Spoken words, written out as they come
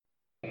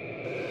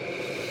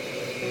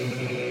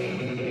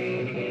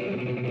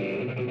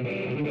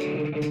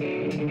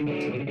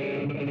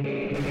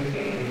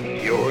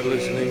You're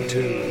listening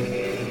to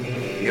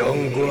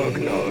Young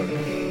Grognard,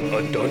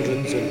 a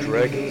Dungeons and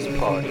Dragons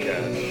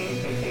podcast.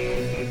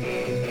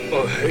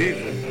 A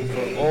haven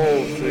for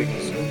all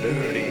things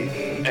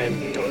nerdy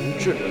and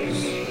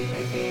dungeonous.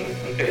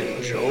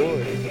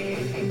 Enjoy.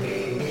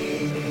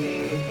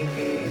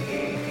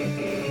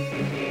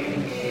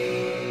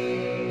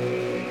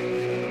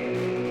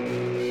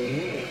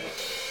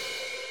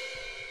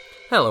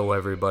 Hello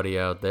everybody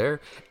out there,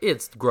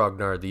 it's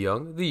Grognard the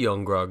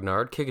Young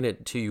Grognard, kicking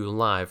it to you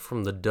live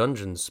from the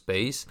dungeon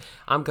space.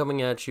 I'm coming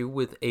at you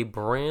with a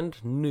brand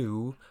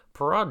new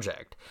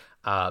project.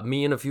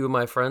 Me and a few of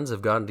my friends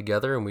have gotten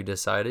together and we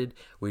decided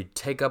we'd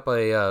take up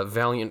a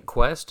valiant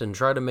quest and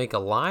try to make a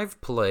live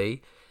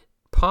play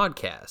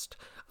podcast.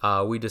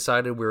 We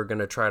decided we were going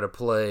to try to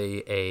play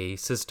a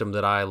system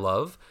that I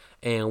love,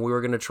 and we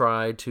were going to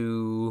try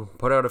to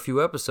put out a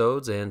few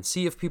episodes and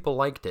see if people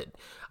liked it.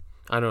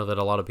 I know that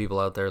a lot of people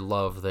out there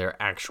love their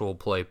actual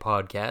play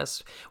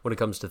podcasts when it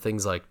comes to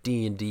things like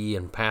D&D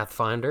and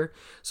Pathfinder,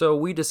 so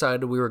we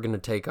decided we were going to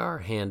take our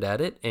hand at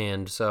it,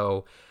 and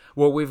so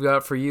what we've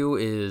got for you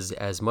is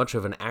as much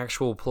of an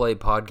actual play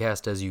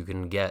podcast as you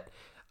can get.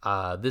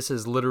 This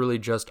is literally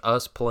just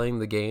us playing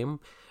the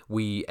game.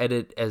 We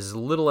edit as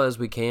little as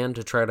we can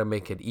to try to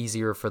make it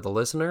easier for the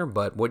listener,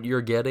 but what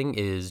you're getting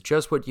is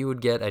just what you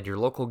would get at your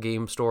local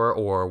game store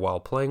or while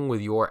playing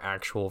with your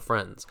actual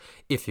friends,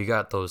 if you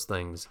got those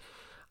things.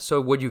 So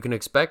what you can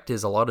expect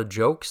is a lot of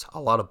jokes, a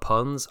lot of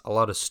puns, a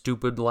lot of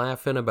stupid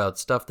laughing about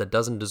stuff that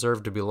doesn't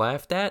deserve to be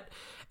laughed at,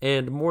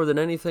 and more than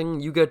anything,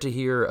 you get to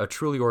hear a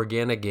truly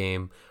organic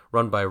game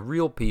run by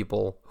real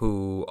people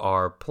who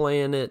are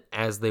playing it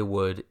as they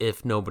would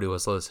if nobody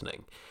was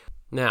listening.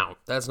 Now,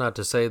 that's not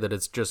to say that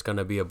it's just going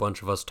to be a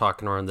bunch of us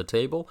talking around the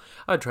table.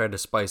 I tried to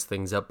spice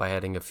things up by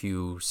adding a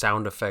few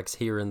sound effects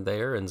here and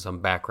there and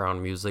some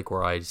background music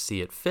where I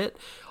see it fit,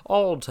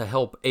 all to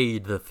help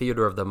aid the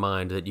theater of the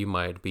mind that you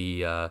might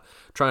be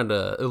trying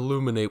to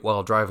illuminate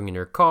while driving in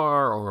your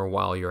car or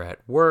while you're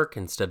at work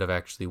instead of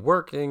actually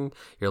working.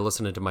 You're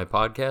listening to my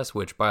podcast,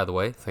 which, by the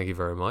way, thank you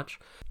very much.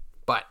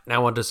 But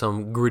now onto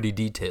some gritty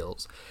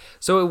details.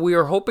 So we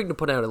are hoping to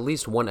put out at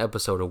least one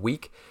episode a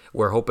week.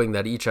 We're hoping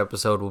that each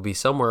episode will be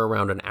somewhere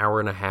around an hour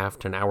and a half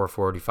to an hour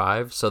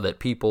 45 so that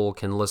people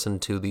can listen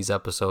to these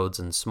episodes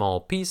in small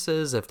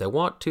pieces if they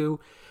want to.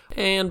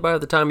 And by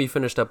the time you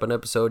finished up an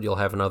episode, you'll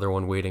have another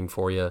one waiting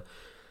for you.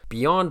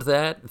 Beyond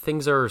that,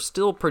 things are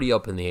still pretty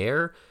up in the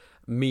air.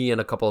 Me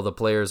and a couple of the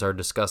players are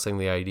discussing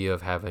the idea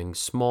of having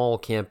small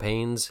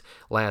campaigns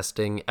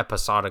lasting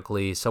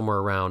episodically somewhere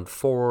around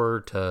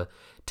 4 to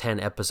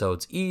 10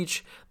 episodes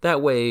each. That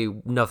way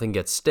nothing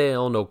gets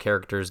stale, no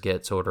characters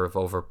get sort of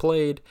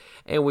overplayed,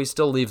 and we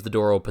still leave the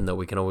door open that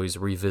we can always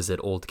revisit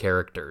old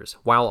characters,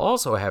 while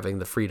also having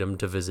the freedom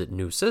to visit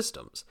new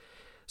systems.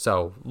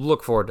 So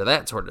look forward to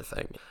that sort of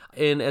thing.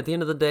 And at the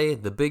end of the day,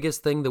 the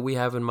biggest thing that we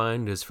have in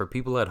mind is for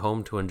people at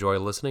home to enjoy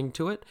listening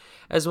to it,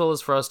 as well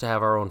as for us to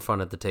have our own fun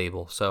at the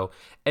table. So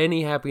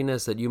any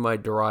happiness that you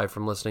might derive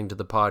from listening to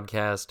the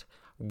podcast,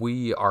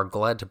 we are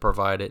glad to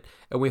provide it,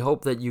 and we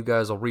hope that you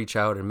guys will reach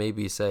out and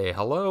maybe say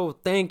hello,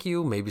 thank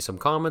you, maybe some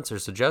comments or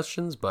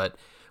suggestions, but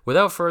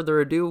without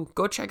further ado,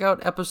 go check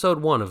out episode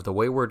 1 of the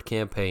Wayward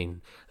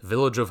Campaign,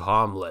 Village of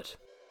Hamlet.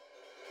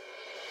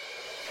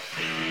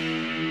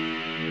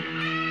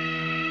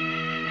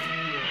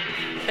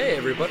 Hey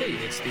everybody,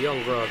 it's the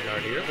Young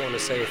Grognard here. I want to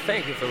say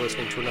thank you for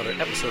listening to another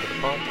episode of the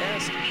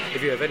podcast.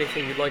 If you have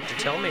anything you'd like to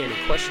tell me, any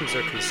questions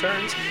or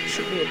concerns,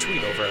 shoot me a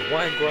tweet over at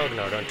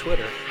YGrognard on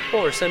Twitter,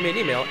 or send me an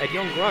email at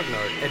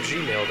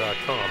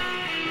younggrognard@gmail.com.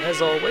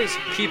 As always,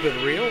 keep it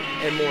real,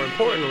 and more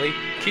importantly,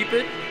 keep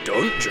it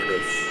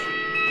dungeonous.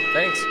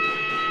 Thanks.